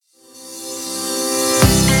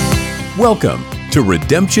Welcome to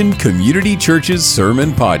Redemption Community Church's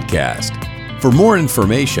Sermon Podcast. For more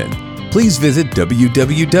information, please visit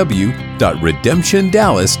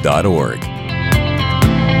www.redemptiondallas.org.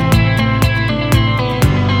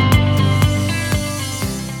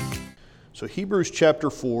 So Hebrews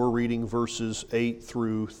chapter 4, reading verses 8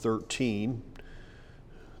 through 13.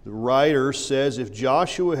 The writer says, if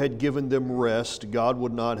Joshua had given them rest, God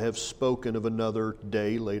would not have spoken of another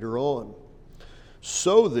day later on.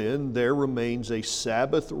 So then, there remains a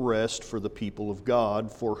Sabbath rest for the people of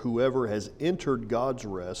God, for whoever has entered God's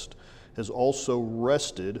rest has also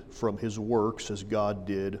rested from his works as God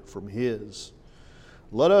did from his.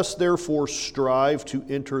 Let us therefore strive to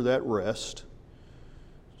enter that rest.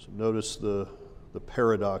 So notice the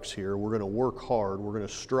paradox here. We're going to work hard. We're going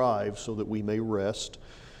to strive so that we may rest,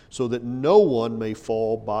 so that no one may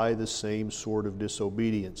fall by the same sort of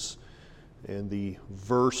disobedience. And the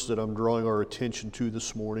verse that I'm drawing our attention to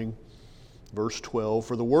this morning, verse 12,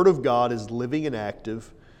 for the word of God is living and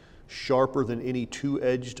active, sharper than any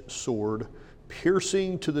two-edged sword,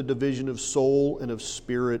 piercing to the division of soul and of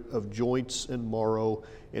spirit, of joints and marrow,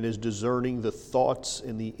 and is discerning the thoughts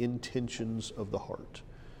and the intentions of the heart.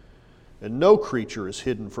 And no creature is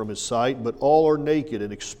hidden from his sight, but all are naked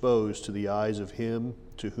and exposed to the eyes of him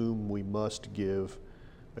to whom we must give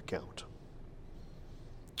account.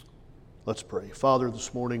 Let's pray. Father,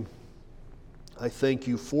 this morning, I thank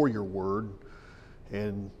you for your word.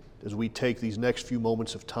 And as we take these next few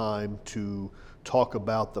moments of time to talk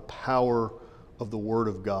about the power of the word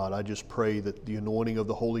of God, I just pray that the anointing of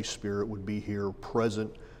the Holy Spirit would be here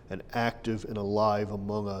present and active and alive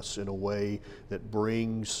among us in a way that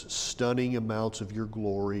brings stunning amounts of your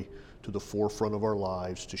glory to the forefront of our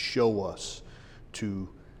lives, to show us, to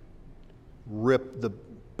rip the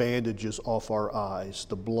bandages off our eyes,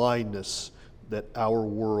 the blindness that our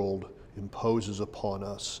world imposes upon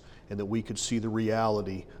us, and that we could see the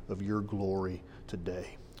reality of your glory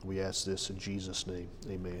today. We ask this in Jesus' name.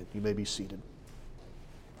 Amen. You may be seated.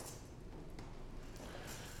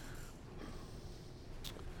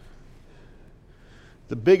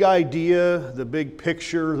 The big idea, the big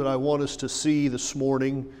picture that I want us to see this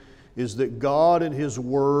morning is that God and His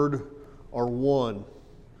Word are one.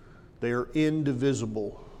 They are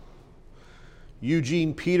indivisible.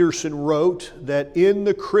 Eugene Peterson wrote that in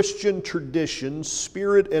the Christian tradition,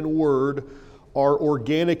 Spirit and Word are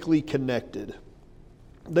organically connected.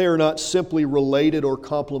 They are not simply related or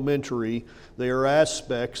complementary, they are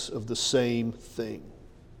aspects of the same thing.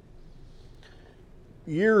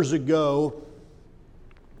 Years ago,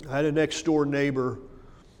 I had a next door neighbor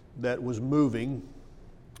that was moving,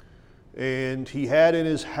 and he had in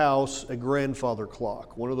his house a grandfather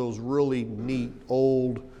clock, one of those really neat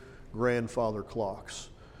old grandfather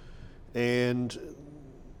clocks. And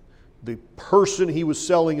the person he was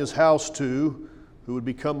selling his house to, who would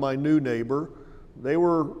become my new neighbor, they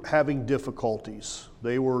were having difficulties.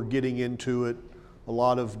 They were getting into it, a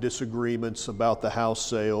lot of disagreements about the house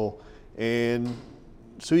sale. And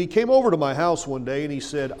so he came over to my house one day and he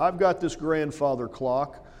said, I've got this grandfather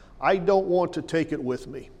clock. I don't want to take it with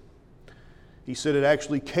me. He said it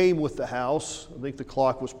actually came with the house. I think the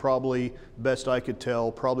clock was probably, best I could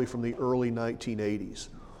tell, probably from the early 1980s.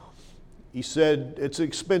 He said it's an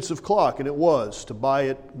expensive clock, and it was. To buy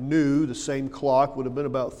it new, the same clock would have been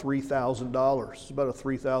about $3,000. It's about a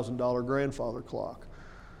 $3,000 grandfather clock.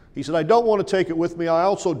 He said, I don't want to take it with me. I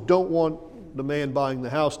also don't want the man buying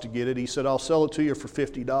the house to get it. He said, I'll sell it to you for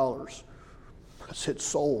 $50. I said,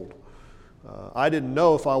 sold. I didn't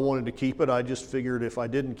know if I wanted to keep it. I just figured if I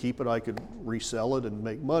didn't keep it, I could resell it and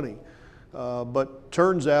make money. But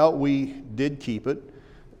turns out we did keep it,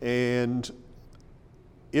 and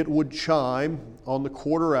it would chime on the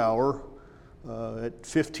quarter hour. At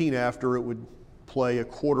 15 after, it would play a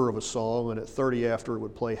quarter of a song, and at 30 after, it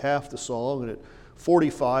would play half the song, and at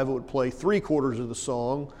 45, it would play 3/4 of the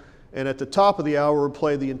song, and at the top of the hour, it would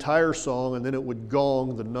play the entire song, and then it would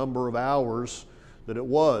gong the number of hours that it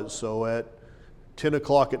was. So at 10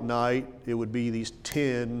 o'clock at night, it would be these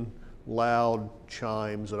 10 loud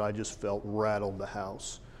chimes that I just felt rattled the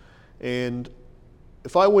house. And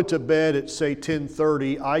if I went to bed at, say,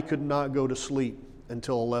 10:30, I could not go to sleep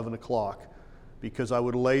until 11 o'clock because I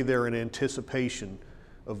would lay there in anticipation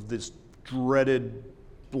of this dreaded,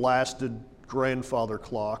 blasted grandfather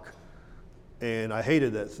clock, and I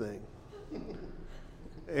hated that thing.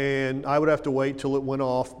 And I would have to wait till it went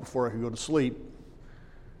off before I could go to sleep.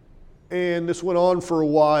 And this went on for a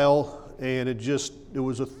while, and it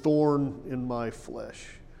was a thorn in my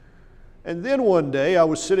flesh. And then one day, I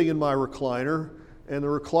was sitting in my recliner, and the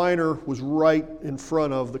recliner was right in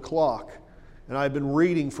front of the clock. And I'd been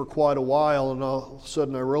reading for quite a while, and all of a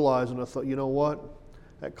sudden I realized, and I thought, you know what?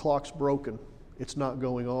 That clock's broken. It's not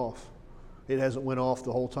going off. It hasn't went off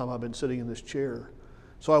the whole time I've been sitting in this chair.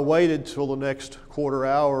 So I waited till the next quarter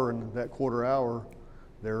hour, and that quarter hour,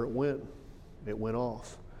 there it went. It went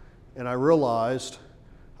off. And I realized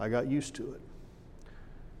I got used to it.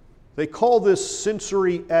 They call this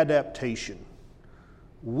sensory adaptation.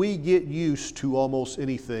 We get used to almost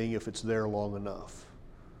anything if it's there long enough.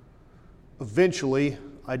 Eventually,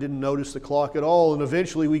 I didn't notice the clock at all, and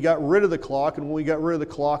eventually we got rid of the clock, and when we got rid of the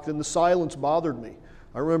clock, then the silence bothered me.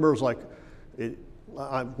 I remember it was like,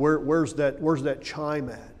 where's that chime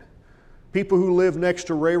at? People who live next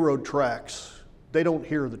to railroad tracks, they don't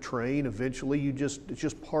hear the train. Eventually, it's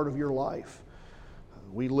just part of your life.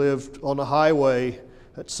 We lived on the highway,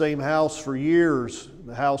 that same house for years,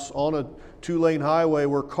 the house on a 2-lane highway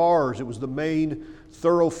where cars, it was the main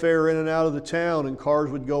thoroughfare in and out of the town, and cars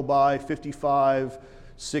would go by 55,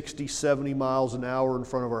 60, 70 miles an hour in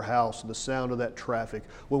front of our house, and the sound of that traffic.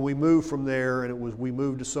 When we moved from there, and we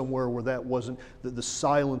moved to somewhere where that wasn't, the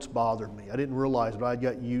silence bothered me. I didn't realize it. I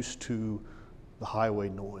got used to the highway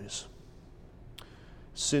noise.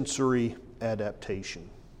 Sensory adaptation.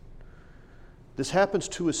 This happens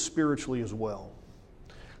to us spiritually as well.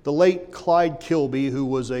 The late Clyde Kilby, who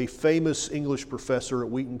was a famous English professor at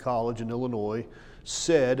Wheaton College in Illinois,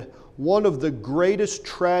 said, "One of the greatest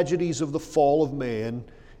tragedies of the fall of man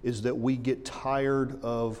is that we get tired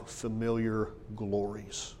of familiar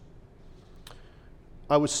glories."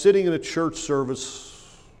 I was sitting in a church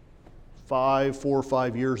service 4 or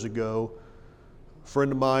 5 years ago. A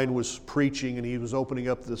friend of mine was preaching, and he was opening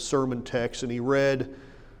up the sermon text, and he read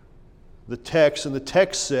the text, and the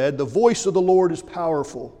text said, "The voice of the Lord is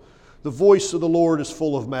powerful. The voice of the Lord is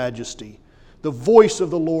full of majesty. The voice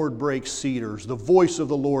of the Lord breaks cedars. The voice of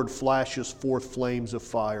the Lord flashes forth flames of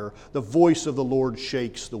fire. The voice of the Lord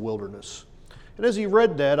shakes the wilderness." And as he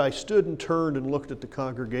read that, I stood and turned and looked at the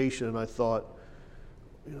congregation, and I thought,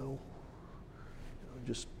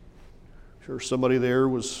 just sure somebody there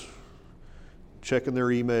was checking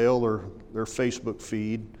their email or their Facebook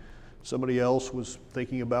feed. Somebody else was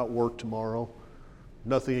thinking about work tomorrow.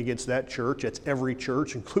 Nothing against that church. It's every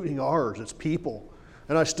church, including ours. It's people.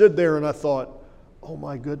 And I stood there and I thought, oh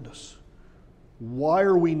my goodness, why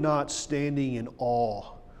are we not standing in awe?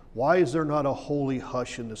 Why is there not a holy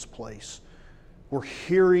hush in this place? We're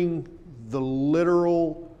hearing the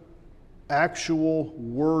literal, actual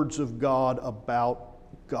words of God,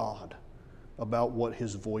 about what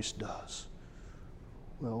His voice does.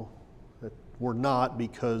 Well, we're not,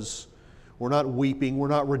 because we're not weeping, we're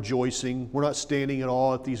not rejoicing, we're not standing in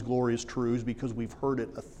awe at these glorious truths because we've heard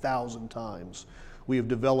it 1,000 times. We have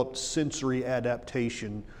developed sensory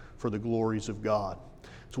adaptation for the glories of God.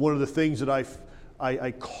 It's one of the things that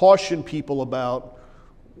I caution people about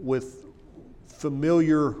with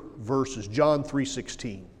familiar verses. John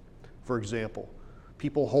 3:16, for example.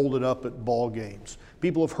 People hold it up at ball games.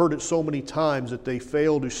 People have heard it so many times that they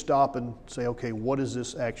fail to stop and say, okay, what does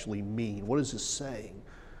this actually mean? What is this saying?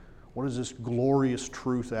 What does this glorious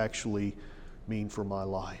truth actually mean for my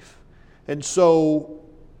life? And so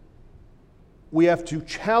we have to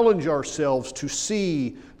challenge ourselves to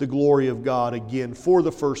see the glory of God again for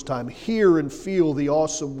the first time, hear and feel the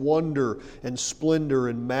awesome wonder and splendor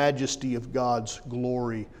and majesty of God's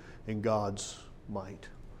glory and God's might.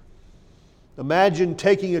 Imagine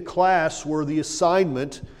taking a class where the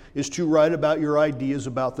assignment is to write about your ideas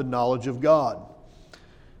about the knowledge of God.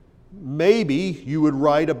 Maybe you would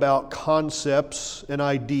write about concepts and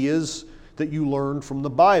ideas that you learned from the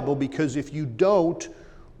Bible, because if you don't,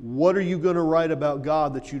 what are you going to write about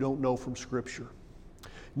God that you don't know from Scripture?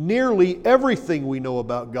 Nearly everything we know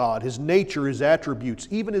about God, His nature, His attributes,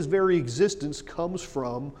 even His very existence, comes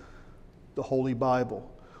from the Holy Bible.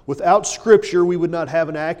 Without Scripture, we would not have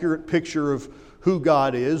an accurate picture of who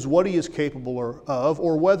God is, what He is capable of,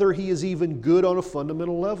 or whether He is even good on a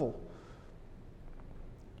fundamental level.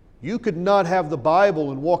 You could not have the Bible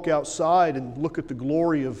and walk outside and look at the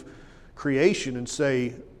glory of creation and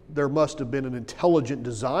say, there must have been an intelligent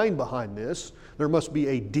design behind this. There must be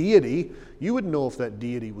a deity. You wouldn't know if that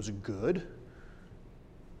deity was good.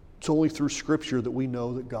 It's only through Scripture that we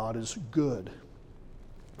know that God is good.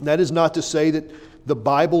 And that is not to say that the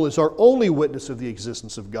Bible is our only witness of the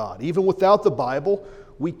existence of God. Even without the Bible,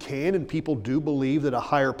 we can and people do believe that a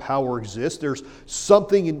higher power exists. There's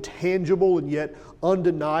something intangible and yet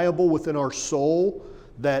undeniable within our soul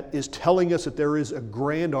that is telling us that there is a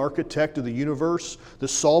grand architect of the universe. The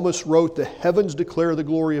psalmist wrote, "The heavens declare the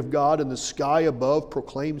glory of God, and the sky above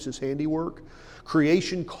proclaims His handiwork."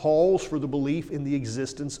 Creation calls for the belief in the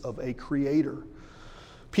existence of a Creator.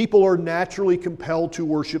 People are naturally compelled to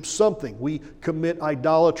worship something. We commit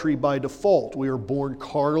idolatry by default. We are born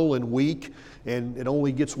carnal and weak, and it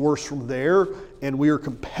only gets worse from there. And we are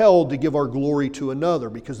compelled to give our glory to another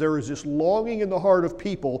because there is this longing in the heart of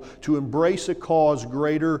people to embrace a cause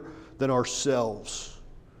greater than ourselves.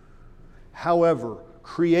 However,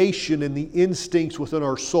 creation and the instincts within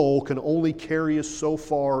our soul can only carry us so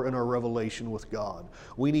far in our revelation with God.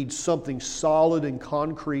 We need something solid and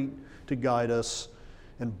concrete to guide us.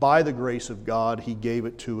 And by the grace of God, He gave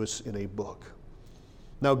it to us in a book.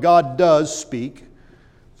 Now, God does speak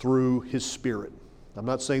through His Spirit. I'm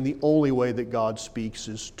not saying the only way that God speaks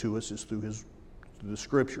to us is through the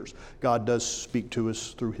Scriptures. God does speak to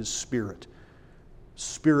us through His Spirit.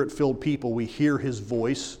 Spirit-filled people, we hear His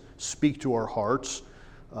voice speak to our hearts.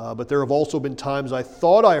 But there have also been times I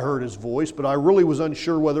thought I heard His voice, but I really was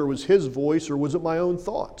unsure whether it was His voice or was it my own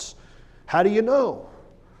thoughts. How do you know?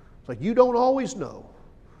 It's like you don't always know.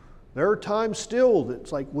 There are times still that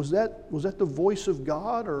it's like, was that the voice of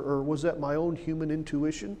God or was that my own human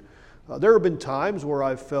intuition? There have been times where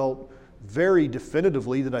I've felt very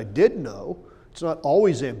definitively that I did know. It's not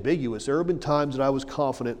always ambiguous. There have been times that I was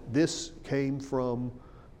confident this came from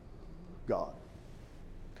God.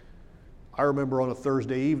 I remember on a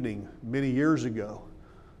Thursday evening many years ago,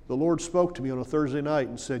 the Lord spoke to me on a Thursday night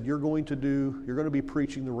and said, you're going to be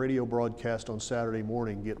preaching the radio broadcast on Saturday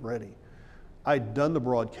morning. Get ready. I'd done the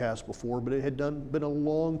broadcast before, but it had been a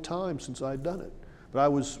long time since I'd done it. But I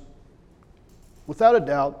was, without a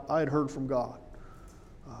doubt, I had heard from God.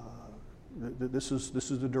 This is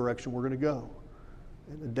the direction we're going to go.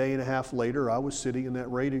 And a day and a half later, I was sitting in that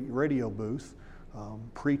radio booth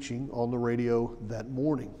preaching on the radio that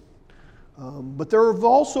morning. But there have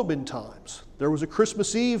also been times. There was a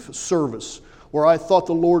Christmas Eve service where I thought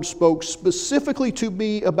the Lord spoke specifically to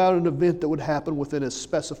me about an event that would happen within a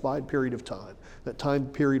specified period of time. That time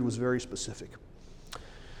period was very specific.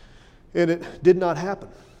 And it did not happen.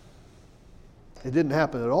 It didn't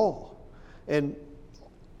happen at all. And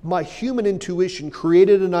my human intuition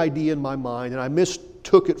created an idea in my mind, and I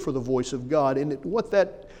mistook it for the voice of God. And what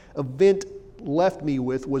that event left me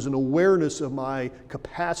with was an awareness of my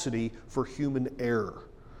capacity for human error.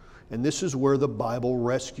 And this is where the Bible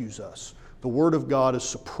rescues us. The Word of God is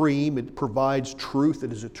supreme. It provides truth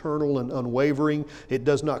that is eternal and unwavering. It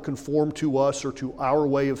does not conform to us or to our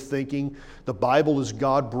way of thinking. The Bible is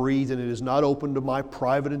God-breathed, and it is not open to my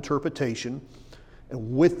private interpretation.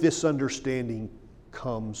 And with this understanding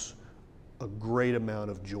comes a great amount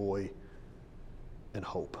of joy and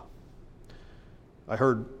hope. I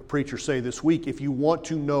heard a preacher say this week, if you want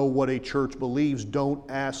to know what a church believes, don't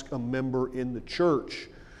ask a member in the church.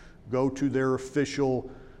 Go to their official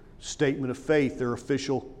statement of faith, their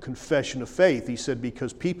official confession of faith. He said,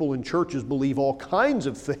 because people in churches believe all kinds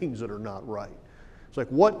of things that are not right. It's like,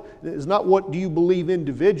 it's not what do you believe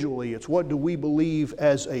individually, it's what do we believe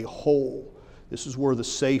as a whole. This is where the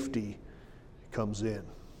safety comes in.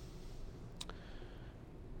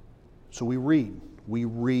 So we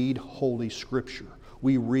read Holy Scripture.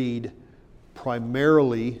 We read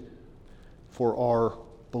primarily for our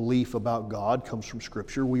belief about God comes from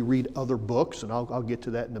Scripture. We read other books, and I'll get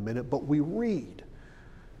to that in a minute, but we read.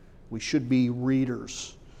 We should be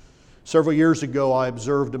readers. Several years ago, I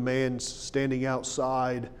observed a man standing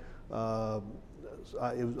outside. I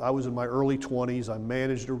was in my early 20s. I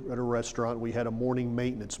managed at a restaurant. We had a morning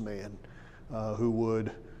maintenance man who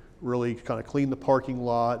would really kind of clean the parking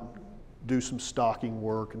lot, do some stocking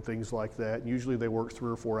work and things like that. Usually they worked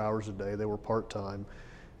 3 or 4 hours a day. They were part-time.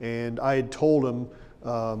 And I had told him,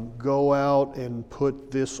 go out and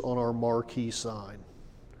put this on our marquee sign.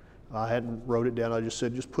 I hadn't wrote it down. I just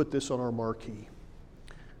said, just put this on our marquee.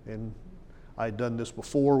 And I had done this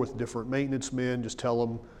before with different maintenance men. Just tell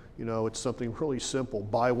them, it's something really simple.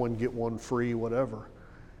 Buy one, get one free, whatever.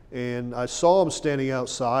 And I saw him standing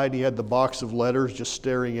outside. He had the box of letters just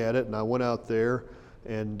staring at it. And I went out there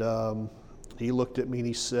and he looked at me and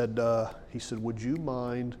he said, would you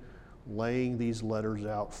mind laying these letters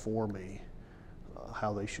out for me?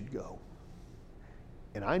 How they should go.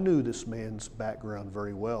 And I knew this man's background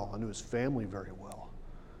very well. I knew his family very well.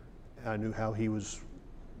 And I knew how he was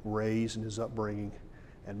raised and his upbringing,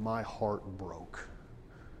 and my heart broke.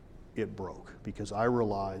 It broke because I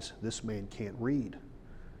realized this man can't read,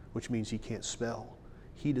 which means he can't spell.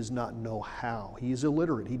 He does not know how. He is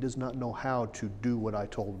illiterate. He does not know how to do what I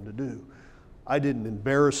told him to do. I didn't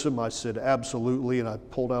embarrass him. I said, absolutely, and I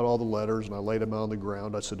pulled out all the letters and I laid them out on the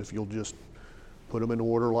ground. I said, if you'll just put them in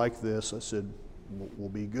order like this, I said, we'll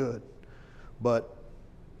be good. But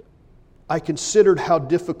I considered how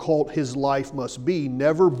difficult his life must be,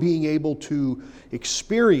 never being able to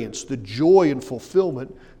experience the joy and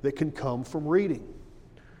fulfillment that can come from reading.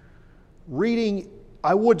 Reading,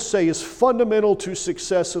 I would say, is fundamental to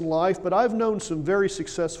success in life, but I've known some very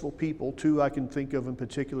successful people, two I can think of in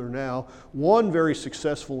particular now. One very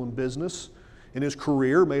successful in business, in his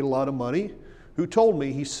career, made a lot of money, who told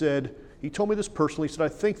me, he told me this personally, he said, I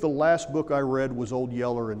think the last book I read was Old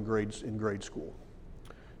Yeller in grade school.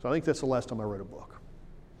 So I think that's the last time I read a book.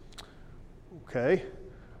 Okay.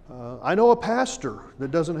 I know a pastor that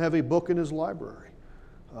doesn't have a book in his library.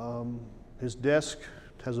 His desk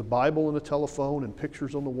has a Bible and a telephone and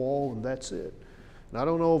pictures on the wall, and that's it. And I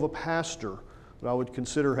don't know of a pastor that I would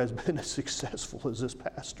consider has been as successful as this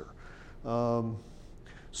pastor.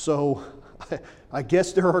 So I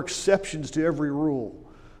guess there are exceptions to every rule.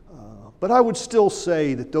 But I would still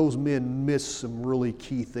say that those men miss some really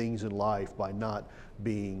key things in life by not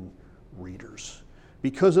being readers.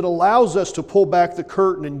 Because it allows us to pull back the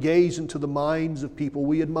curtain and gaze into the minds of people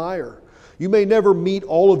we admire. You may never meet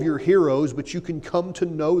all of your heroes, but you can come to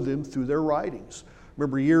know them through their writings.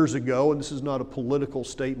 Remember years ago, and this is not a political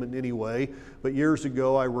statement in any way, but years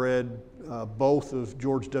ago I read both of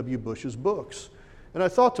George W. Bush's books. And I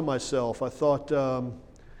thought to myself,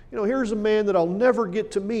 here's a man that I'll never get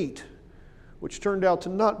to meet, which turned out to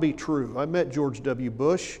not be true. I met George W.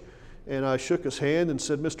 Bush, and I shook his hand and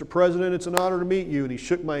said, Mr. President, it's an honor to meet you. And he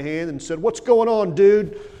shook my hand and said, what's going on,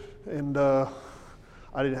 dude? And I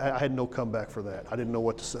had no comeback for that. I didn't know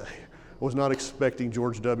what to say. I was not expecting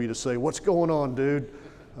George W. to say, what's going on, dude?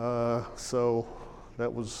 So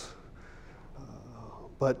that was,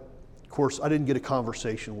 but of course I didn't get a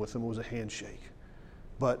conversation with him. It was a handshake.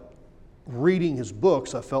 But reading his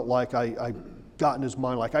books, I felt like I got in his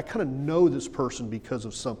mind, like I kind of know this person because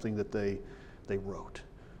of something that they wrote.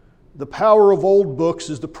 The power of old books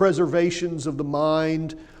is the preservations of the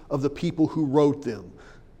mind of the people who wrote them.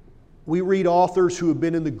 We read authors who have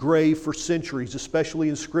been in the grave for centuries, especially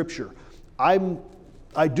in Scripture. I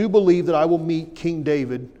do believe that I will meet King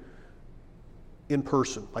David in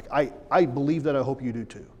person. Like I believe that. I hope you do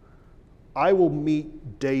too. I will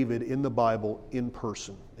meet David in the Bible in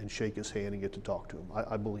person and shake his hand and get to talk to him.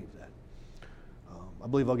 I believe that. I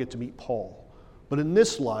believe I'll get to meet Paul. But in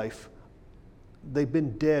this life, they've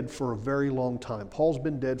been dead for a very long time. Paul's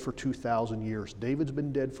been dead for 2,000 years. David's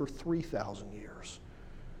been dead for 3,000 years.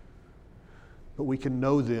 But we can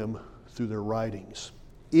know them through their writings.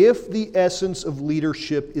 If the essence of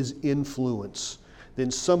leadership is influence, then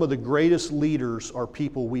some of the greatest leaders are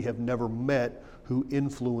people we have never met who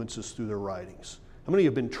influence us through their writings. How many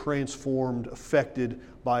have been transformed, affected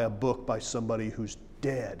by a book by somebody who's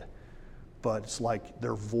dead, but it's like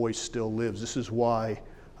their voice still lives? This is why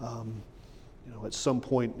at some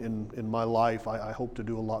point in my life, I hope to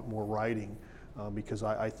do a lot more writing because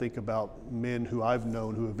I think about men who I've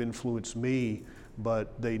known who have influenced me,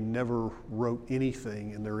 but they never wrote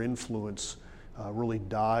anything, and their influence really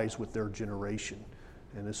dies with their generation.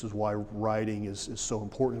 And this is why writing is so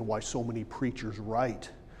important and why so many preachers write.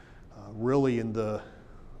 Really,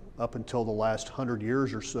 up until the last 100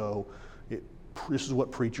 years or so, this is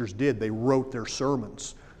what preachers did. They wrote their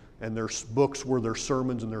sermons. And their books were their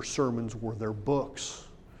sermons, and their sermons were their books.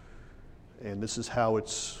 And this is how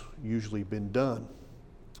it's usually been done.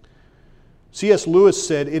 C.S. Lewis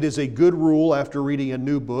said, it is a good rule after reading a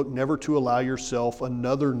new book never to allow yourself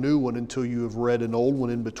another new one until you have read an old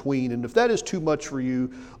one in between. And if that is too much for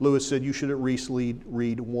you, Lewis said, you should at least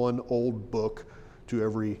read one old book to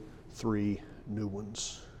every 3 new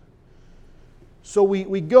ones. So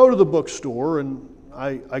we go to the bookstore, and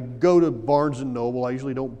I go to Barnes & Noble. I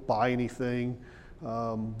usually don't buy anything,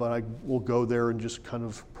 but I will go there and just kind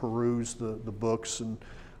of peruse the books.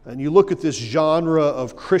 And you look at this genre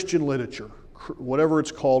of Christian literature, whatever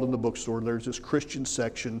it's called in the bookstore, and there's this Christian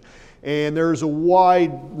section, and there's a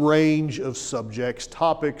wide range of subjects,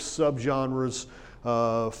 topics, subgenres,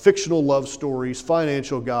 fictional love stories,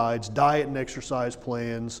 financial guides, diet and exercise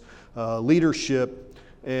plans, leadership,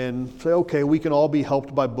 and say, okay, we can all be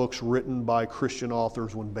helped by books written by Christian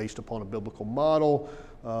authors when based upon a biblical model.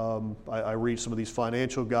 I read some of these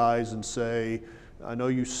financial guys and say, I know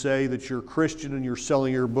you say that you're Christian and you're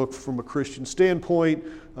selling your book from a Christian standpoint,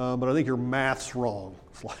 but I think your math's wrong.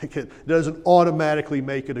 It's like it doesn't automatically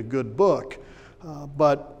make it a good book.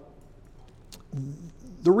 But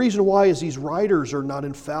the reason why is these writers are not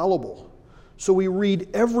infallible. So we read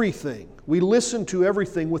everything. We listen to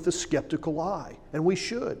everything with a skeptical eye, and we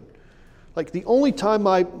should. Like the only time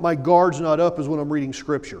my guard's not up is when I'm reading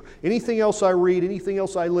Scripture. Anything else I read, anything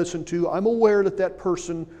else I listen to, I'm aware that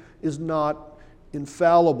person is not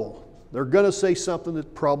infallible. They're going to say something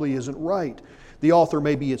that probably isn't right. The author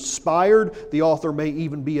may be inspired, the author may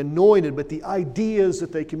even be anointed, but the ideas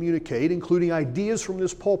that they communicate, including ideas from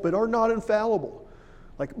this pulpit, are not infallible.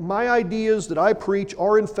 Like my ideas that I preach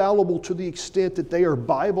are infallible to the extent that they are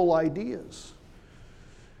Bible ideas.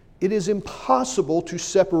 It is impossible to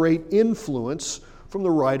separate influence from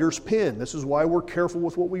the writer's pen. This is why we're careful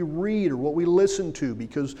with what we read or what we listen to,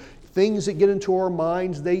 because things that get into our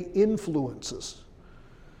minds, they influence us.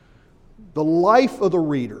 The life of the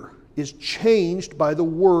reader is changed by the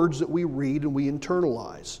words that we read and we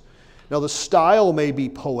internalize. Now, the style may be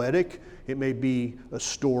poetic, it may be a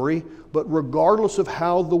story, but regardless of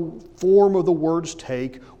how the form of the words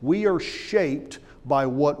take, we are shaped by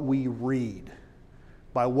what we read,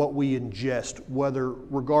 by what we ingest,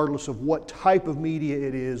 regardless of what type of media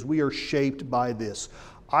it is, we are shaped by this.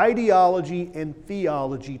 Ideology and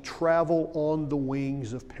theology travel on the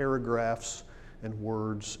wings of paragraphs and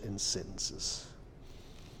words and sentences.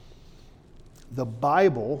 The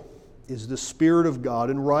Bible is the Spirit of God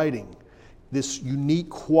in writing. This unique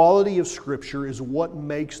quality of Scripture is what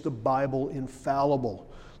makes the Bible infallible.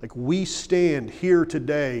 Like we stand here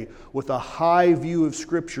today with a high view of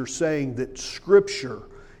Scripture saying that Scripture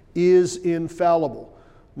is infallible.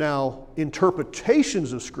 Now,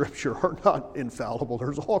 interpretations of Scripture are not infallible.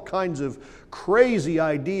 There's all kinds of crazy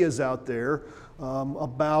ideas out there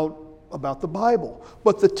about the Bible.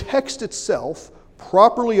 But the text itself,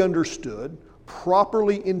 properly understood,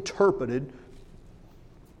 properly interpreted,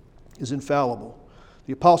 is infallible.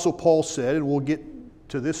 The Apostle Paul said, and we'll get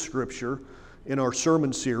to this scripture in our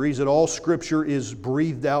sermon series, that all Scripture is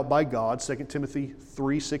breathed out by God, 2 Timothy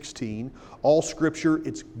 3:16. All Scripture,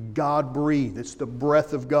 it's God-breathed. It's the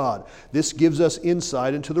breath of God. This gives us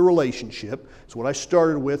insight into the relationship. It's what I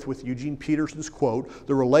started with Eugene Peterson's quote,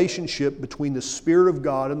 the relationship between the Spirit of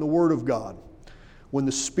God and the Word of God. When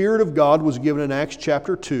the Spirit of God was given in Acts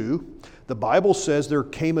chapter 2, the Bible says there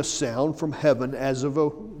came a sound from heaven as of a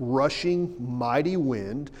rushing mighty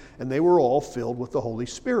wind, and they were all filled with the Holy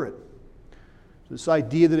Spirit. This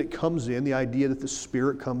idea that it comes in, the idea that the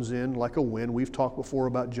Spirit comes in like a wind. We've talked before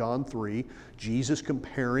about John 3, Jesus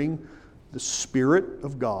comparing the Spirit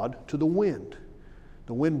of God to the wind.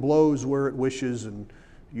 The wind blows where it wishes and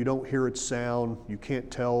you don't hear its sound. You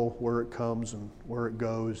can't tell where it comes and where it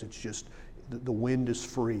goes. It's just the wind is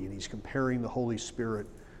free, and he's comparing the Holy Spirit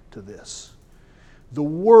to this. The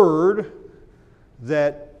word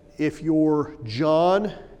that if you're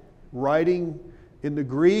John writing in the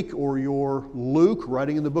Greek, or you're Luke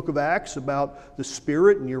writing in the book of Acts about the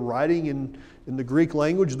Spirit, and you're writing in the Greek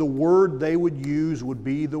language, the word they would use would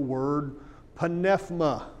be the word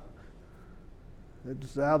pneuma.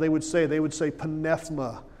 That's how they would say it. They would say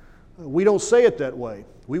pneuma. We don't say it that way.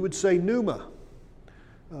 We would say pneuma.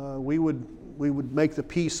 We would make the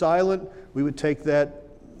P silent. We would take that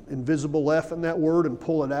invisible F in that word and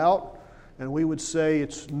pull it out, and we would say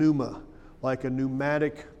it's pneuma, like a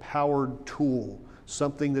pneumatic powered tool,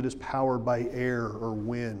 something that is powered by air or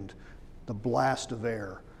wind, the blast of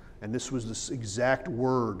air. And this was this exact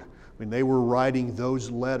word. I mean, they were writing those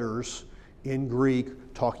letters in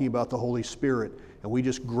Greek talking about the Holy Spirit. And we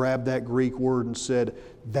just grabbed that Greek word and said,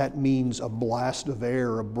 that means a blast of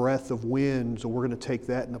air, a breath of wind. So we're going to take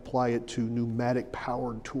that and apply it to pneumatic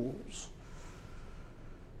powered tools.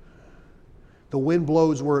 The wind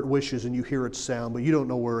blows where it wishes and you hear its sound, but you don't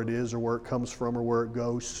know where it is or where it comes from or where it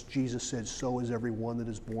goes. Jesus said, so is everyone that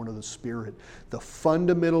is born of the Spirit. The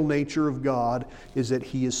fundamental nature of God is that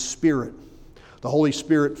He is Spirit. The Holy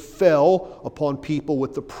Spirit fell upon people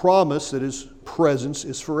with the promise that His presence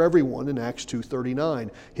is for everyone in Acts 2:39.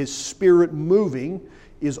 His Spirit moving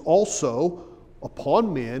is also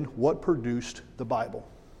upon men what produced the Bible.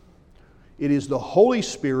 It is the Holy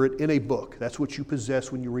Spirit in a book. That's what you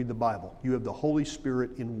possess when you read the Bible. You have the Holy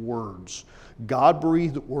Spirit in words.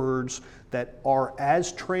 God-breathed words that are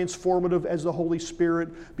as transformative as the Holy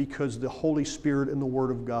Spirit, because the Holy Spirit and the Word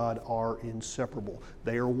of God are inseparable.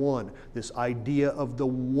 They are one. This idea of the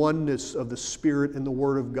oneness of the Spirit and the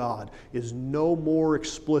Word of God is no more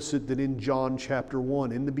explicit than in John chapter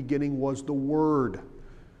 1. In the beginning was the Word,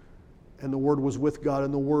 and the Word was with God,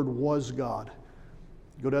 and the Word was God.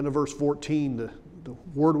 Go down to verse 14. The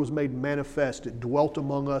Word was made manifest. It dwelt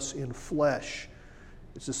among us in flesh.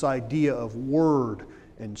 It's this idea of Word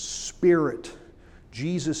and Spirit.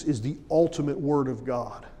 Jesus is the ultimate Word of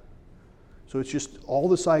God. So it's just all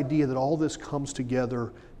this idea that all this comes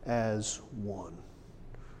together as one.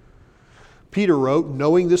 Peter wrote,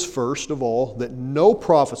 knowing this first of all, that no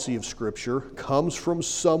prophecy of Scripture comes from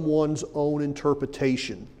someone's own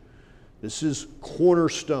interpretation. This is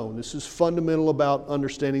cornerstone. This is fundamental about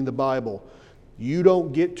understanding the Bible. You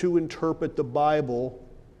don't get to interpret the Bible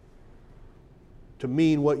to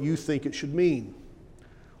mean what you think it should mean.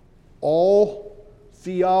 All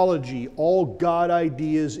theology, all God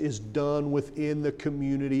ideas is done within the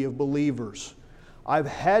community of believers. I've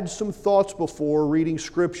had some thoughts before reading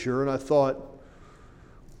Scripture, and I thought,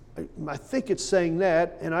 I think it's saying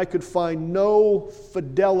that, and I could find no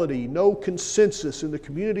fidelity, no consensus in the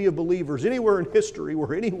community of believers anywhere in history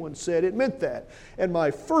where anyone said it meant that. And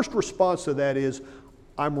my first response to that is,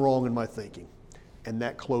 I'm wrong in my thinking. And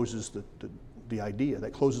that closes the idea,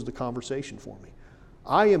 that closes the conversation for me.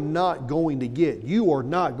 You are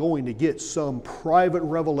not going to get some private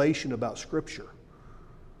revelation about Scripture.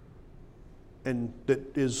 And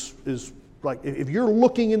that is like, if you're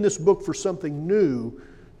looking in this book for something new,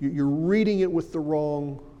 you're reading it with the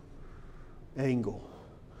wrong angle.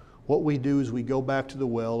 What we do is we go back to the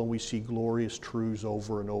well and we see glorious truths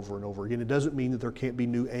over and over and over again. It doesn't mean that there can't be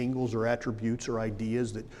new angles or attributes or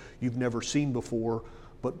ideas that you've never seen before,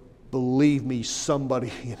 but believe me,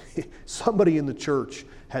 somebody in the church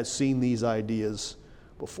has seen these ideas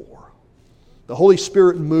before. The Holy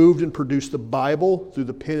Spirit moved and produced the Bible through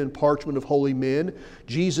the pen and parchment of holy men.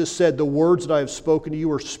 Jesus said, "The words that I have spoken to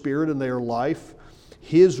you are spirit and they are life."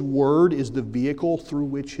 His Word is the vehicle through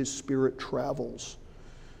which His Spirit travels.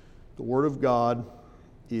 The Word of God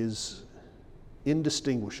is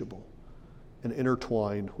indistinguishable and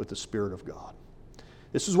intertwined with the Spirit of God.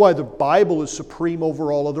 This is why the Bible is supreme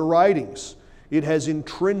over all other writings. It has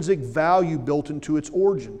intrinsic value built into its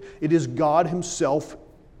origin. It is God Himself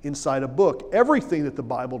inside a book. Everything that the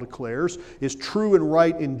Bible declares is true and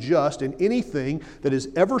right and just, and anything that is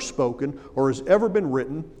ever spoken or has ever been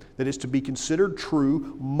written that is to be considered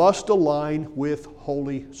true must align with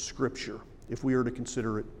Holy Scripture if we are to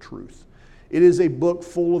consider it truth. It is a book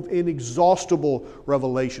full of inexhaustible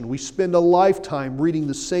revelation. We spend a lifetime reading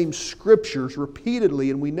the same Scriptures repeatedly,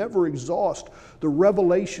 and we never exhaust the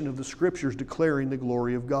revelation of the Scriptures declaring the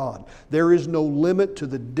glory of God. There is no limit to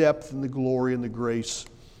the depth and the glory and the grace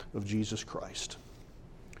of Jesus Christ.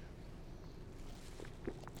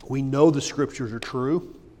 We know the Scriptures are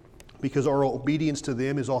true because our obedience to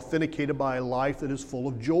them is authenticated by a life that is full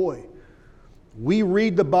of joy. We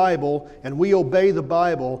read the Bible and we obey the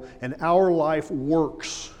Bible and our life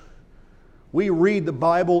works. We read the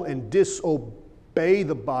Bible and disobey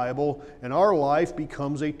the Bible and our life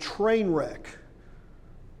becomes a train wreck.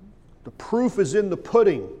 The proof is in the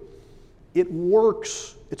pudding. It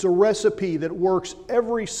works. It's a recipe that works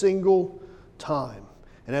every single time.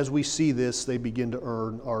 And as we see this, they begin to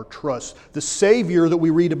earn our trust. The Savior that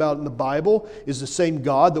we read about in the Bible is the same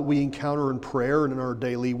God that we encounter in prayer and in our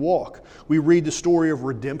daily walk. We read the story of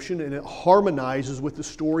redemption and it harmonizes with the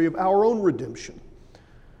story of our own redemption.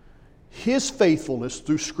 His faithfulness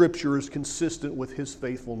through Scripture is consistent with His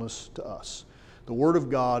faithfulness to us. The Word of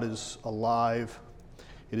God is alive,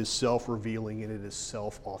 it is self-revealing, and it is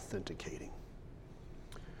self-authenticating.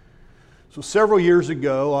 So several years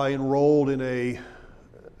ago, I enrolled in a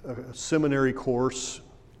seminary course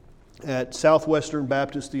at Southwestern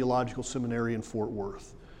Baptist Theological Seminary in Fort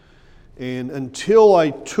Worth. And until I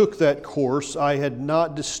took that course, I had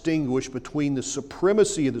not distinguished between the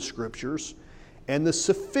supremacy of the Scriptures and the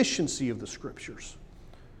sufficiency of the Scriptures.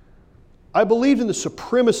 I believed in the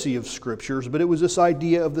supremacy of Scriptures, but it was this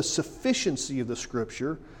idea of the sufficiency of the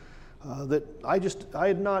Scripture that I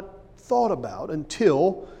had not thought about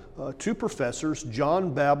until two professors,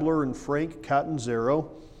 John Babler and Frank Catanzaro,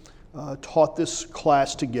 taught this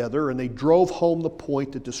class together, and they drove home the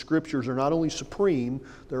point that the Scriptures are not only supreme,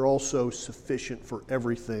 they're also sufficient for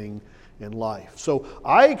everything in life. So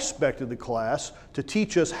I expected the class to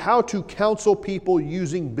teach us how to counsel people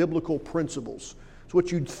using biblical principles. It's what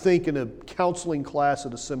you'd think in a counseling class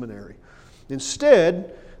at a seminary.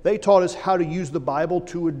 Instead, they taught us how to use the Bible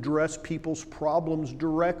to address people's problems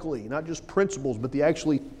directly, not just principles, but the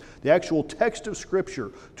actual text of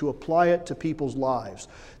Scripture, to apply it to people's lives.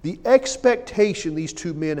 The expectation these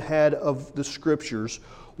two men had of the Scriptures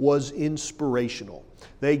was inspirational.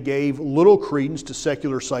 They gave little credence to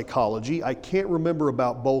secular psychology. I can't remember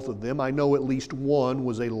about both of them. I know at least one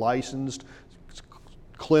was a licensed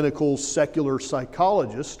clinical secular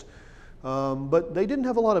psychologist, but they didn't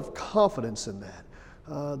have a lot of confidence in that.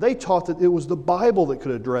 They taught that it was the Bible that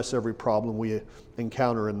could address every problem we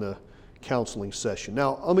encounter in the counseling session.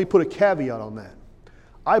 Now, let me put a caveat on that.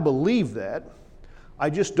 I believe that. I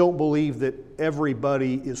just don't believe that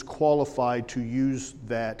everybody is qualified to use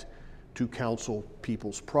that to counsel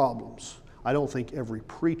people's problems. I don't think every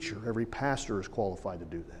preacher, every pastor is qualified to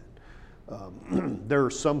do that. There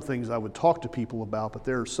are some things I would talk to people about, but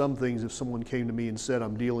there are some things if someone came to me and said,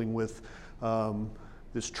 I'm dealing with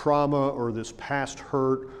this trauma or this past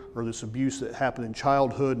hurt or this abuse that happened in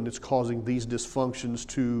childhood and it's causing these dysfunctions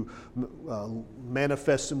to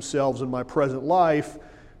manifest themselves in my present life.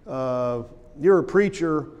 You're a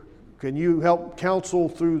preacher. Can you help counsel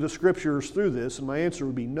through the scriptures through this? And my answer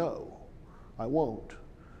would be no, I won't.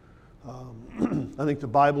 I think the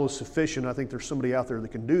Bible is sufficient. I think there's somebody out there that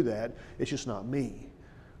can do that. It's just not me.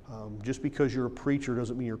 Just because you're a preacher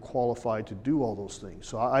doesn't mean you're qualified to do all those things.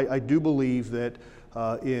 So I do believe that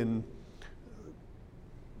in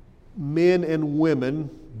men and women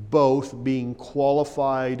both being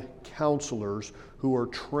qualified counselors who are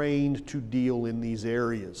trained to deal in these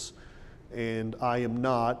areas. And I am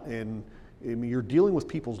not, and I mean, you're dealing with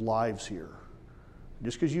people's lives here.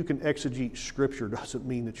 Just because you can exegete Scripture doesn't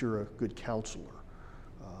mean that you're a good counselor.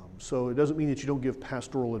 So it doesn't mean that you don't give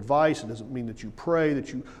pastoral advice. It doesn't mean that you pray,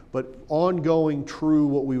 but ongoing, true,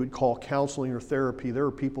 what we would call counseling or therapy, there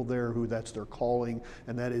are people there who that's their calling,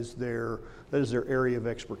 and that is their area of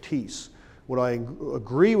expertise. What I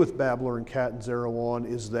agree with Babler and Catanzaro on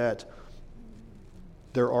is that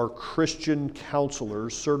there are Christian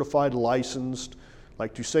counselors, certified, licensed.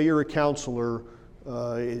 Like to say you're a counselor,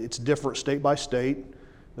 it's different state by state.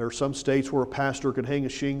 There are some states where a pastor could hang a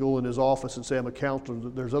shingle in his office and say, I'm a counselor.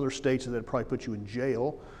 There's other states that probably put you in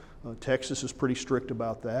jail. Texas is pretty strict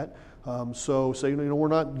about that. So say, we're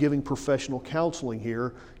not giving professional counseling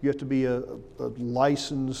here. You have to be a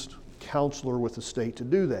licensed counselor with the state to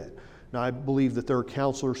do that. Now, I believe that there are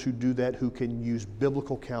counselors who do that who can use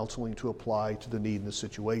biblical counseling to apply to the need in the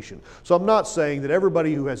situation. So I'm not saying that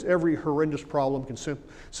everybody who has every horrendous problem can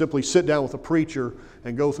simply sit down with a preacher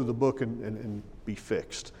and go through the book and be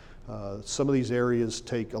fixed. Some of these areas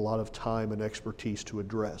take a lot of time and expertise to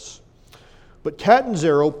address. But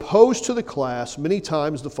Catanzaro posed to the class many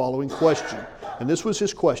times the following question, and this was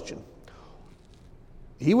his question.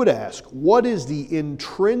 He would ask, what is the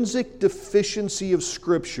intrinsic deficiency of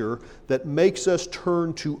Scripture that makes us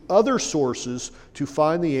turn to other sources to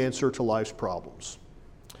find the answer to life's problems?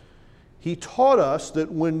 He taught us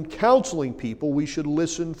that when counseling people, we should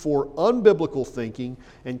listen for unbiblical thinking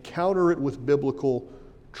and counter it with biblical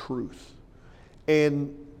truth.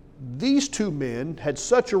 And these two men had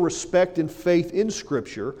such a respect and faith in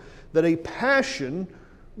Scripture that a passion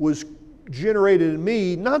was generated in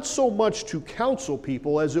me, not so much to counsel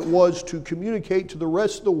people as it was to communicate to the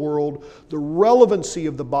rest of the world the relevancy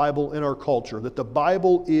of the Bible in our culture, that the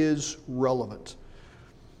Bible is relevant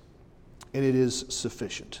and it is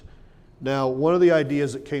sufficient. Now, one of the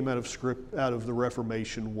ideas that came out of the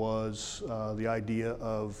Reformation was the idea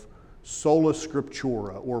of sola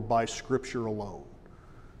scriptura, or by Scripture alone.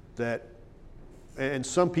 And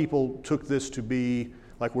some people took this to be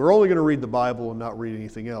like, we're only going to read the Bible and not read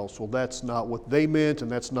anything else. Well, that's not what they meant,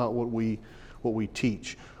 and that's not what we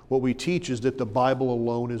teach. What we teach is that the Bible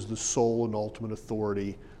alone is the sole and ultimate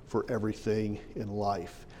authority for everything in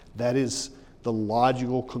life. That is the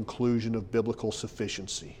logical conclusion of biblical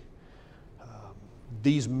sufficiency.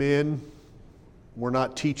 These men were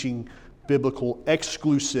not teaching biblical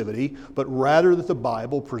exclusivity, but rather that the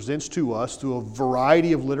Bible presents to us through a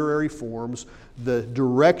variety of literary forms the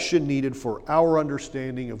direction needed for our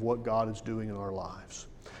understanding of what God is doing in our lives.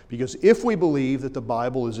 Because if we believe that the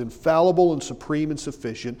Bible is infallible and supreme and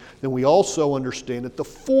sufficient, then we also understand that the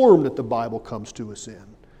form that the Bible comes to us in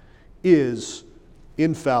is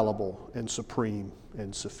infallible and supreme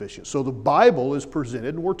and sufficient. So the Bible is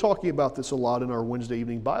presented, and we're talking about this a lot in our Wednesday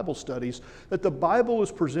evening Bible studies, that the Bible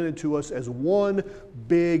is presented to us as one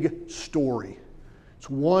big story. It's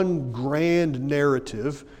one grand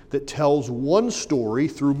narrative that tells one story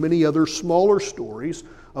through many other smaller stories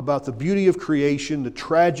about the beauty of creation, the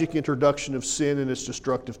tragic introduction of sin and its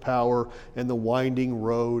destructive power, and the winding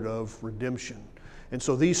road of redemption. And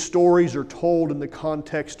so these stories are told in the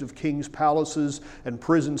context of kings' palaces and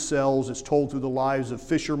prison cells. It's told through the lives of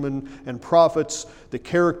fishermen and prophets. The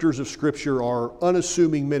characters of Scripture are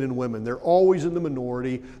unassuming men and women. They're always in the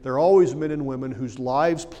minority. They're always men and women whose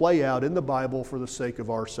lives play out in the Bible for the sake of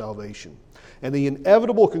our salvation. And the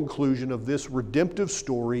inevitable conclusion of this redemptive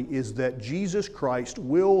story is that Jesus Christ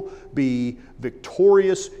will be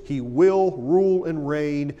victorious. He will rule and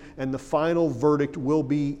reign, and the final verdict will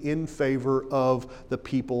be in favor of the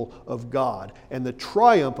people of God. And the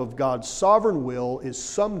triumph of God's sovereign will is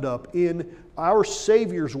summed up in our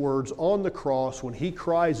Savior's words on the cross when He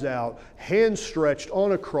cries out, hands stretched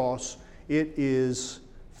on a cross, "It is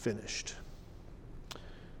finished."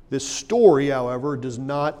 This story, however, does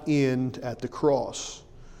not end at the cross.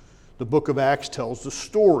 The book of Acts tells the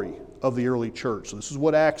story of the early church. So this is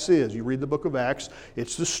what Acts is. You read the book of Acts,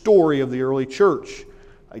 it's the story of the early church.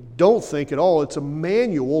 I don't think at all it's a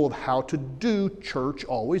manual of how to do church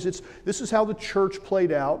always. This is how the church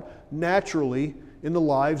played out naturally in the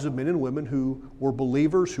lives of men and women who were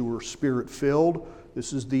believers, who were Spirit-filled.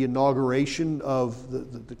 This is the inauguration of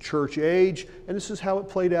the church age, and this is how it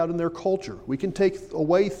played out in their culture. We can take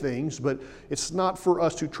away things, but it's not for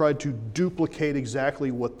us to try to duplicate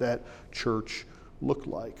exactly what that church looked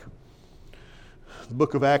like. The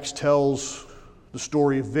book of Acts tells the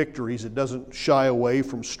story of victories. It doesn't shy away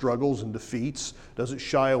from struggles and defeats. It doesn't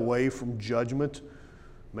shy away from judgment.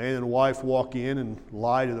 Man and wife walk in and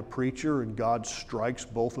lie to the preacher, and God strikes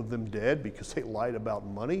both of them dead because they lied about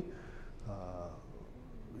money.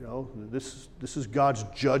 This is God's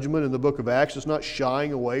judgment in the book of Acts. It's not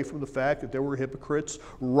shying away from the fact that there were hypocrites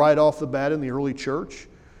right off the bat in the early church.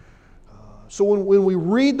 So when we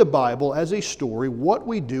read the Bible as a story, what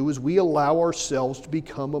we do is we allow ourselves to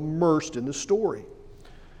become immersed in the story.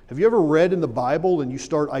 Have you ever read in the Bible and you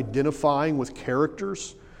start identifying with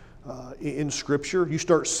characters in Scripture? You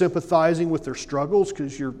start sympathizing with their struggles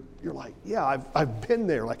because you're like, yeah, I've been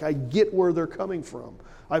there. Like, I get where they're coming from.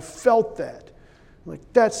 I've felt that. Like,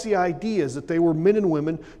 that's the idea, is that they were men and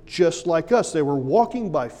women just like us. They were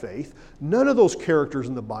walking by faith. None of those characters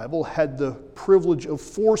in the Bible had the privilege of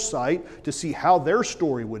foresight to see how their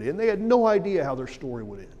story would end. They had no idea how their story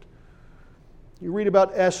would end. You read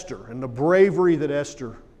about Esther and the bravery that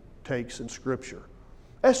Esther takes in Scripture.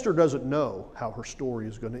 Esther doesn't know how her story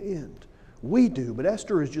is going to end. We do, but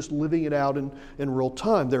Esther is just living it out in real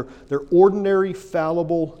time. They're ordinary,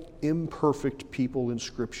 fallible, imperfect people in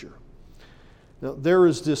Scripture. Now,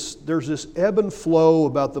 there's this ebb and flow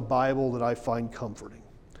about the Bible that I find comforting.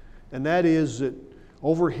 And that is that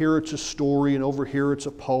over here it's a story, and over here it's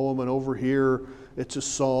a poem, and over here it's a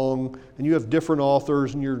song, and you have different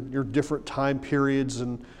authors and your different time periods,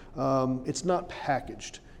 and it's not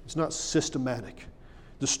packaged. It's not systematic.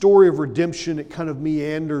 The story of redemption, it kind of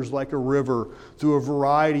meanders like a river through a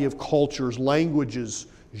variety of cultures, languages,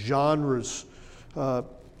 genres.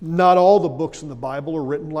 Not all the books in the Bible are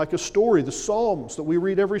written like a story. The Psalms that we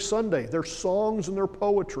read every Sunday, they're songs and they're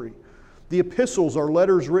poetry. The epistles are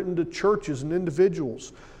letters written to churches and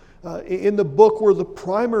individuals. In the book where the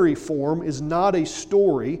primary form is not a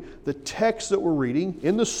story, the text that we're reading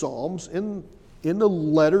in the Psalms, in the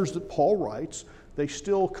letters that Paul writes, they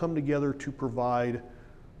still come together to provide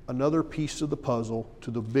another piece of the puzzle to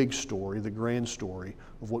the big story, the grand story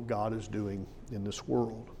of what God is doing in this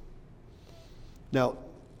world. Now,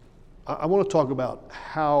 I want to talk about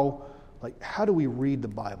how do we read the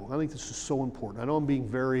Bible? I think this is so important. I know I'm being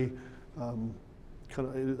very,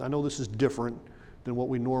 I know this is different than what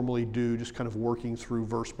we normally do, just kind of working through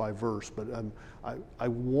verse by verse, but I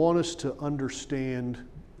want us to understand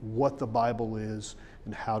what the Bible is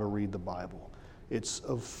and how to read the Bible. It's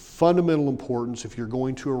of fundamental importance if you're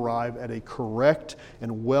going to arrive at a correct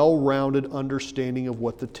and well-rounded understanding of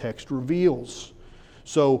what the text reveals.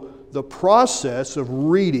 So the process of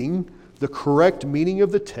reading the correct meaning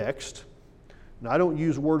of the text, and I don't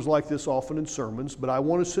use words like this often in sermons, but I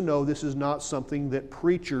want us to know this is not something that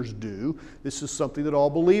preachers do. This is something that all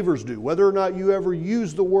believers do. Whether or not you ever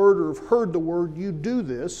use the word or have heard the word, you do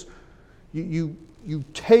this. You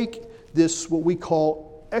take this, what we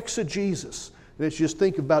call exegesis. Let's just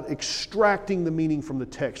think about extracting the meaning from the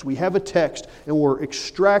text. We have a text and we're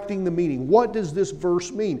extracting the meaning. What does this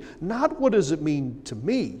verse mean? Not what does it mean to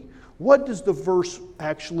me. What does the verse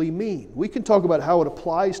actually mean? We can talk about how it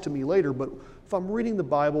applies to me later, but if I'm reading the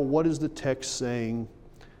Bible, what is the text saying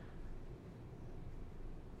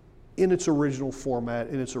in its original format,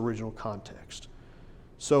 in its original context?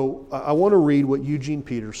 So I want to read what Eugene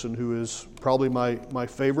Peterson, who is probably my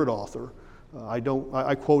favorite author,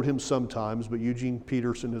 I quote him sometimes, but Eugene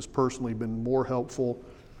Peterson has personally been more helpful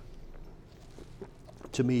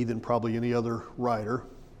to me than probably any other writer.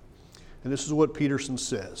 And this is what Peterson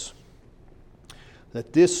says,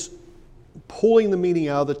 that this pulling the meaning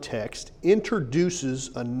out of the text introduces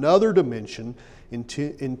another dimension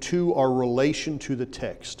into our relation to the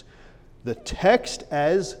text. The text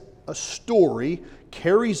as a story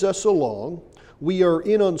carries us along. We are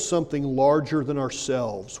in on something larger than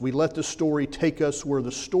ourselves. We let the story take us where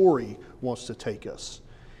the story wants to take us.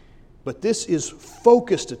 But this is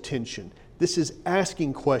focused attention. This is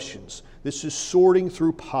asking questions. This is sorting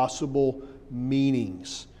through possible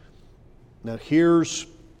meanings. Now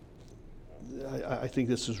I think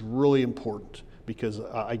this is really important because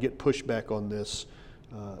I get pushback on this,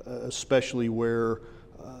 especially where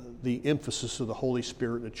the emphasis of the Holy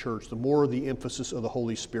Spirit in a church, the more the emphasis of the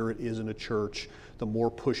Holy Spirit is in a church, the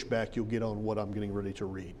more pushback you'll get on what I'm getting ready to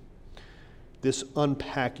read. This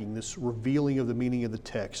unpacking, this revealing of the meaning of the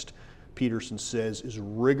text Peterson says, is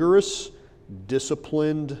rigorous,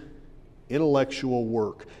 disciplined, intellectual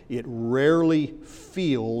work. It rarely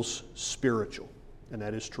feels spiritual, and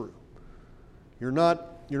that is true. You're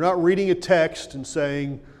not reading a text and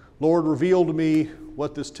saying, Lord, reveal to me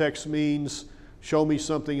what this text means. Show me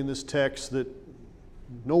something in this text that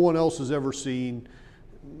no one else has ever seen.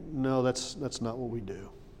 No, that's not what we do.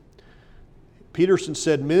 Peterson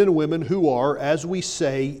said, men and women who are, as we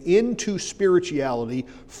say, into spirituality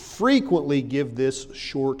frequently give this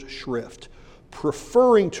short shrift,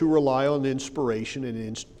 preferring to rely on inspiration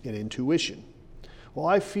and intuition. Well,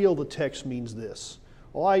 I feel the text means this.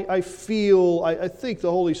 Well, I think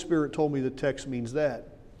the Holy Spirit told me the text means that.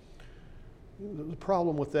 The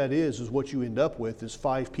problem with that is what you end up with is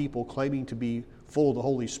 5 people claiming to be full of the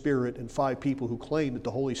Holy Spirit and 5 people who claim that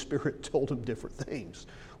the Holy Spirit told them different things.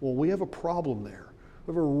 Well, we have a problem there.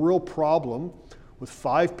 We have a real problem with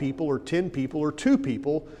 5 people or 10 people or 2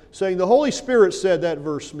 people saying the Holy Spirit said that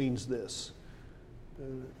verse means this.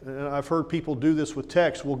 And I've heard people do this with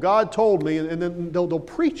text. Well, God told me, and then they'll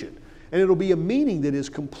preach it. And it'll be a meaning that is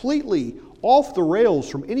completely off the rails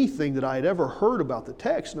from anything that I had ever heard about the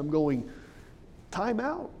text. And I'm going, time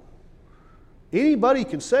out. Anybody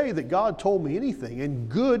can say that God told me anything, and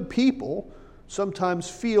good people sometimes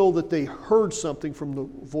feel that they heard something from the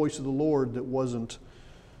voice of the Lord that wasn't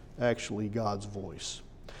actually God's voice.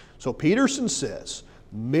 So Peterson says,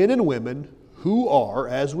 men and women who are,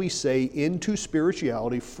 as we say, into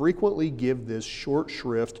spirituality frequently give this short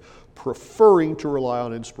shrift, preferring to rely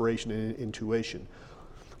on inspiration and intuition.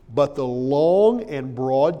 But the long and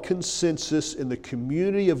broad consensus in the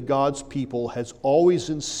community of God's people has always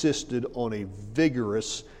insisted on a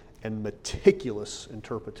vigorous and meticulous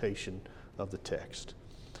interpretation of the text.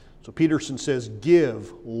 So Peterson says,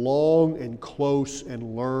 give long and close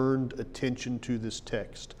and learned attention to this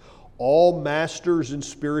text. All masters in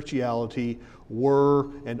spirituality were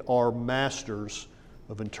and are masters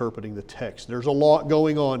of interpreting the text. There's a lot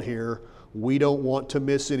going on here. We don't want to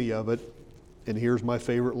miss any of it. And here's my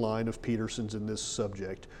favorite line of Peterson's in this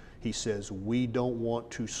subject. He says, we don't want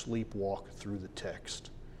to sleepwalk through the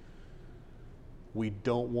text. We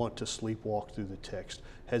don't want to sleepwalk through the text.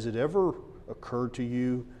 Has it ever occurred to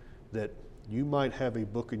you that you might have a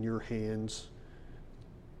book in your hands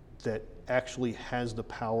that actually has the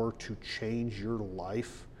power to change your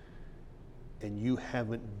life, and you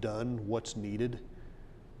haven't done what's needed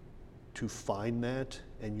to find that,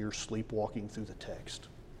 and you're sleepwalking through the text?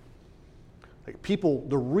 Like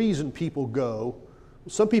the reason people go,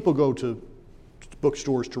 some people go to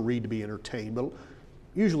bookstores to read to be entertained, but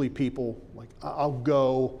usually people, like, I'll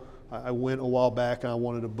go, I went a while back and I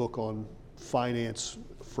wanted a book on finance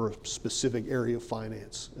for a specific area of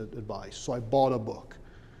finance advice. So I bought a book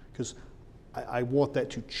because I want that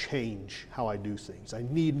to change how I do things. I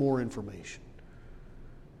need more information.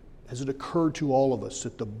 Has it occurred to all of us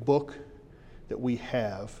that the book that we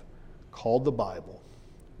have called the Bible,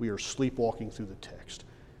 we are sleepwalking through the text?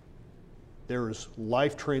 There is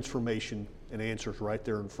life transformation and answers right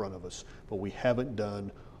there in front of us, but we haven't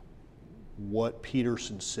done what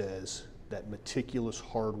Peterson says, that meticulous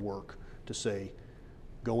hard work to say,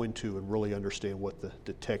 go into and really understand what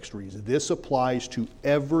the text reads. This applies to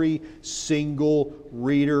every single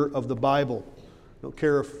reader of the Bible. I don't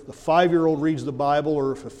care if the 5-year-old reads the Bible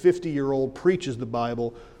or if a 50-year-old preaches the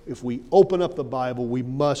Bible. If we open up the Bible, we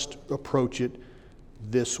must approach it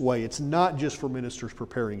this way. It's not just for ministers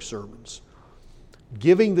preparing sermons.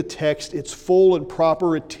 Giving the text its full and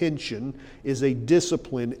proper attention is a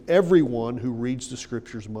discipline everyone who reads the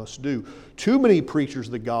Scriptures must do. Too many preachers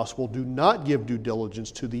of the gospel do not give due diligence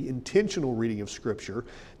to the intentional reading of Scripture.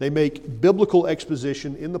 They make biblical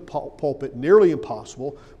exposition in the pulpit nearly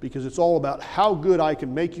impossible because it's all about how good I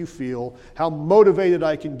can make you feel, how motivated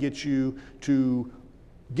I can get you to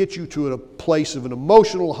a place of an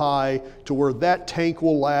emotional high to where that tank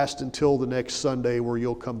will last until the next Sunday, where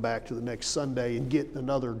you'll come back to the next Sunday and get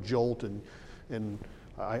another jolt. And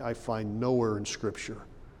I find nowhere in Scripture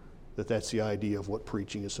that that's the idea of what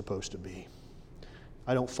preaching is supposed to be.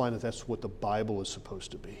 I don't find that that's what the Bible is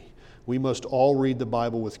supposed to be. We must all read the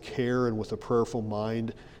Bible with care and with a prayerful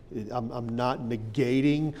mind. I'm not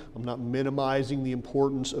negating, I'm not minimizing the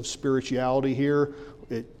importance of spirituality here.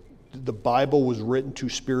 The Bible was written to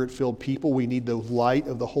Spirit-filled people. We need the light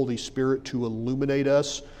of the Holy Spirit to illuminate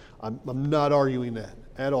us. I'm not arguing that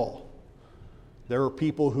at all. There are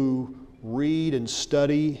people who read and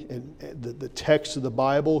study the text of the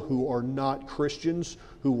Bible who are not Christians,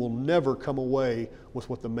 who will never come away with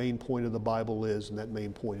what the main point of the Bible is, and that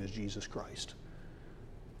main point is Jesus Christ.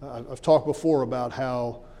 I've talked before about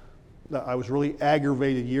how I was really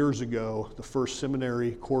aggravated years ago, the first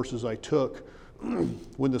seminary courses I took,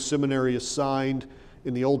 when the seminary assigned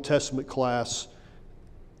in the Old Testament class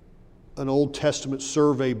an Old Testament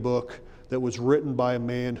survey book that was written by a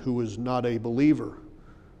man who was not a believer.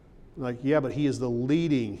 Like, yeah, but he is the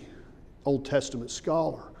leading Old Testament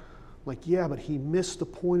scholar. Like, yeah, but he missed the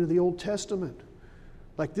point of the Old Testament.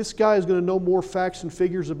 Like, this guy is going to know more facts and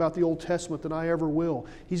figures about the Old Testament than I ever will.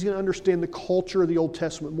 He's going to understand the culture of the Old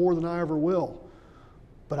Testament more than I ever will.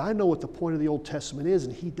 But I know what the point of the Old Testament is,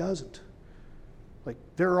 and he doesn't. Like,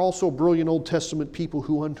 there are also brilliant Old Testament people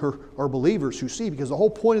who are believers who see, because the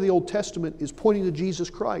whole point of the Old Testament is pointing to Jesus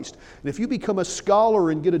Christ. And if you become a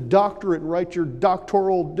scholar and get a doctorate and write your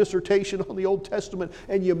doctoral dissertation on the Old Testament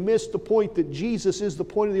and you miss the point that Jesus is the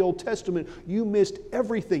point of the Old Testament, you missed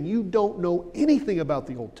everything. You don't know anything about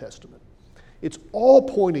the Old Testament. It's all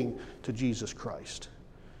pointing to Jesus Christ.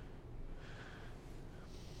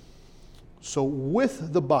 So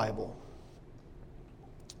with the Bible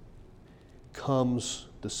comes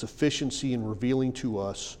the sufficiency in revealing to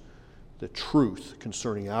us the truth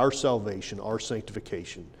concerning our salvation, our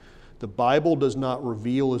sanctification. The Bible does not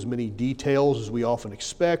reveal as many details as we often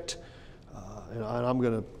expect, and I'm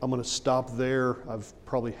going to stop there. I've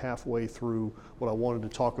probably halfway through what I wanted to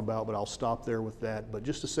talk about, but I'll stop there with that. But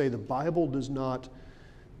just to say, the Bible does not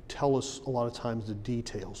tell us a lot of times the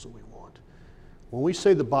details that we want. When we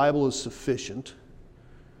say the Bible is sufficient,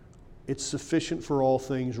 it's sufficient for all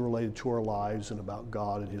things related to our lives and about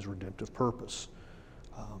God and His redemptive purpose.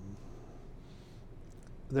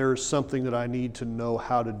 There's something that I need to know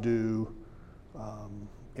how to do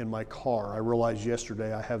in my car. I realized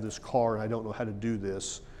yesterday I have this car and I don't know how to do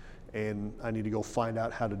this, and I need to go find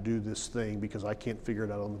out how to do this thing because I can't figure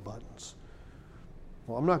it out on the buttons.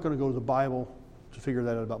 Well, I'm not going to go to the Bible to figure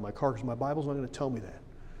that out about my car because my Bible's not going to tell me that.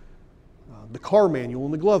 The car manual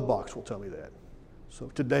in the glove box will tell me that. So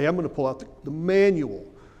today I'm going to pull out the manual.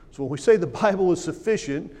 So when we say the Bible is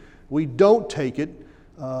sufficient, we don't take it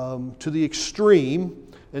to the extreme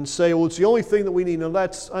and say, well, it's the only thing that we need. Now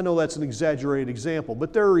I know that's an exaggerated example,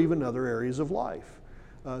 but there are even other areas of life.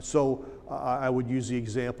 So I would use the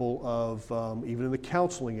example of even in the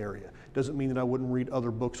counseling area. Doesn't mean that I wouldn't read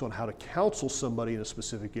other books on how to counsel somebody in a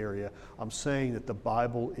specific area. I'm saying that the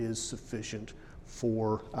Bible is sufficient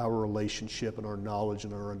for our relationship and our knowledge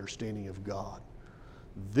and our understanding of God.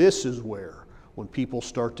 This is where, when people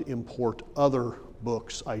start to import other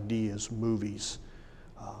books, ideas, movies,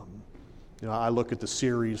 I look at the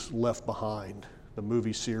series Left Behind, the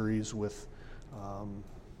movie series with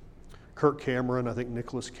Kirk Cameron. I think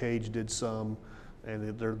Nicolas Cage did some,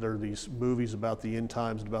 and there are these movies about the end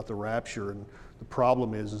times and about the rapture. And the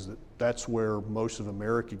problem is that that's where most of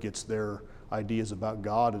America gets their ideas about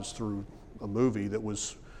God, is through a movie that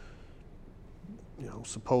was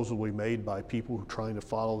supposedly made by people who are trying to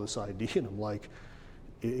follow this idea. And I'm like,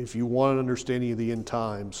 if you want an understanding of the end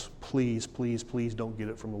times, please, please, please don't get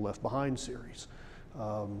it from the Left Behind series.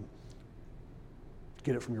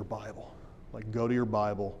 Get it from your Bible. Like, go to your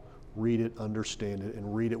Bible, read it, understand it,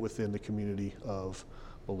 and read it within the community of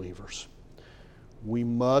believers. We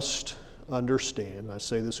must understand, and I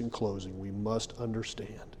say this in closing, we must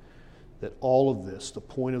understand that all of this, the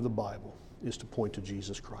point of the Bible, is to point to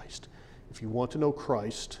Jesus Christ. If you want to know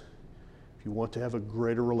Christ, if you want to have a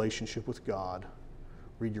greater relationship with God,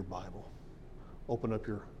 read your Bible. Open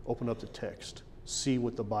up the text. See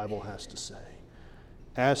what the Bible has to say.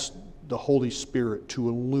 Ask the Holy Spirit to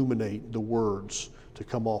illuminate the words to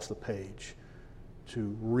come off the page,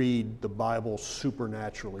 to read the Bible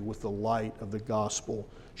supernaturally with the light of the gospel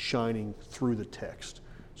shining through the text,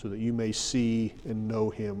 so that you may see and know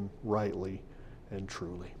Him rightly and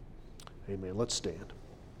truly. Amen. Let's stand.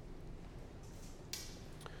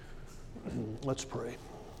 Let's pray.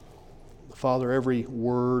 Father, every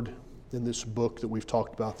word in this book that we've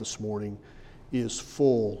talked about this morning is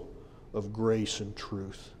full of grace and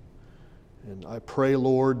truth. And I pray,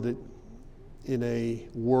 Lord, that in a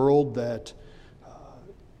world that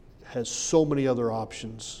has so many other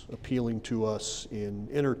options appealing to us in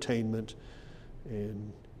entertainment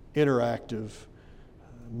and interactive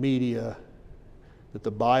media, that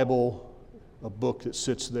the Bible, a book that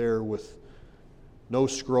sits there with no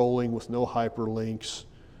scrolling, with no hyperlinks,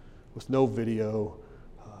 with no video,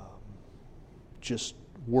 just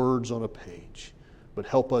words on a page. But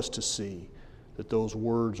help us to see that those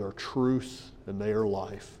words are truth and they are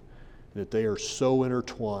life, and that they are so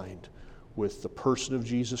intertwined with the person of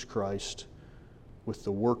Jesus Christ, with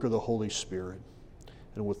the work of the Holy Spirit,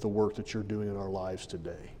 and with the work that you're doing in our lives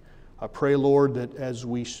today. I pray, Lord, that as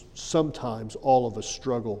we sometimes, all of us,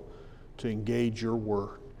 struggle to engage your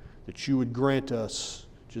word, that you would grant us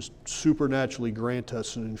just supernaturally grant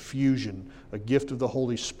us an infusion, a gift of the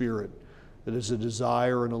Holy Spirit that is a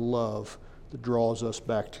desire and a love that draws us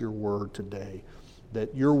back to your word today.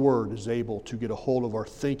 That your word is able to get a hold of our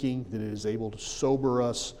thinking, that it is able to sober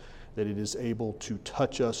us, that it is able to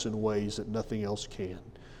touch us in ways that nothing else can.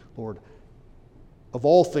 Lord, of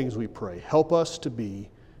all things we pray, help us to be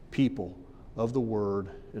people of the word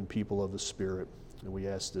and people of the Spirit. And we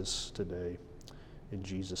ask this today in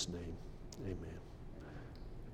Jesus' name. Amen.